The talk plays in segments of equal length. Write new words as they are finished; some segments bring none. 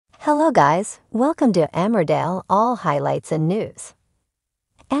Hello guys, welcome to Emmerdale All highlights and news.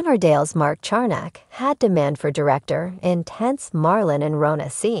 Emmerdale's Mark Charnock had demand for director in tense Marlon and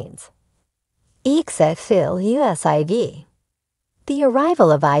Rhona scenes. Irresistible. The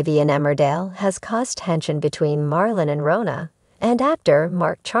arrival of Ivy in Emmerdale has caused tension between Marlon and Rhona, and actor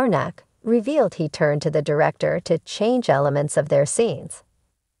Mark Charnock revealed he turned to the director to change elements of their scenes.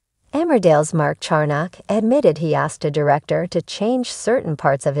 Emmerdale's Mark Charnock admitted he asked a director to change certain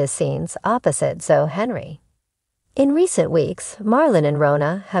parts of his scenes opposite Zoe Henry. In recent weeks, Marlon and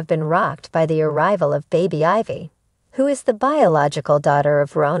Rhona have been rocked by the arrival of baby Ivy, who is the biological daughter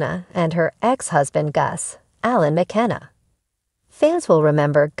of Rhona and her ex-husband Gus, Alan McKenna. Fans will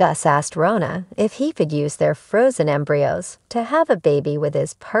remember Gus asked Rhona if he could use their frozen embryos to have a baby with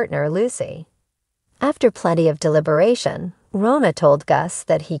his partner Lucy. After plenty of deliberation, Rhona told Gus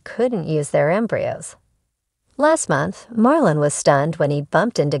that he couldn't use their embryos. Last month, Marlon was stunned when he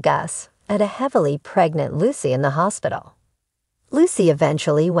bumped into Gus and a heavily pregnant Lucy in the hospital. Lucy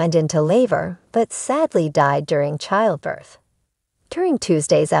eventually went into labor, but sadly died during childbirth. During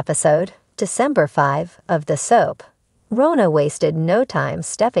Tuesday's episode, December 5, of the soap, Rhona wasted no time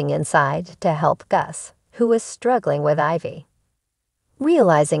stepping inside to help Gus, who was struggling with Ivy.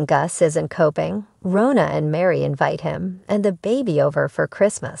 Realizing Gus isn't coping, Rhona and Mary invite him and the baby over for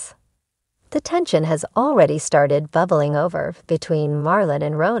Christmas. The tension has already started bubbling over between Marlon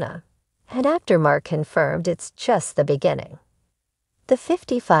and Rhona, and actor Mark confirmed it's just the beginning. The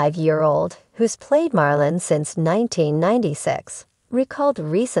 55-year-old, who's played Marlon since 1996, recalled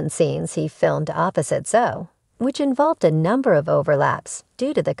recent scenes he filmed opposite Zoe, which involved a number of overlaps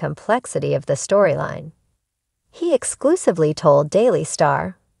due to the complexity of the storyline. He exclusively told Daily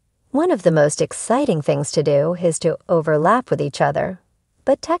Star, "One of the most exciting things to do is to overlap with each other,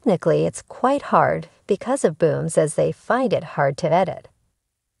 but technically it's quite hard because of booms as they find it hard to edit.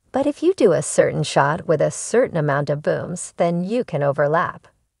 But if you do a certain shot with a certain amount of booms, then you can overlap.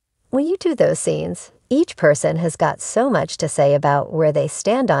 When you do those scenes, each person has got so much to say about where they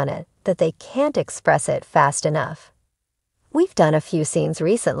stand on it that they can't express it fast enough. We've done a few scenes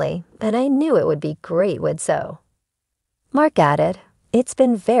recently, and I knew it would be great with Zoe." Mark added, "It's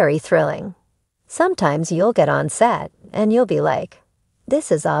been very thrilling. Sometimes you'll get on set, and you'll be like,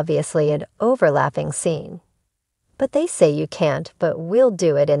 this is obviously an overlapping scene. But they say you can't, but we'll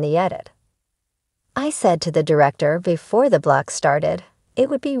do it in the edit. I said to the director before the block started, it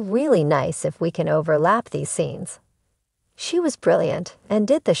would be really nice if we can overlap these scenes. She was brilliant and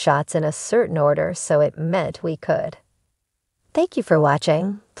did the shots in a certain order, so it meant we could." Thank you for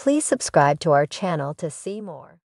watching. Please subscribe to our channel to see more.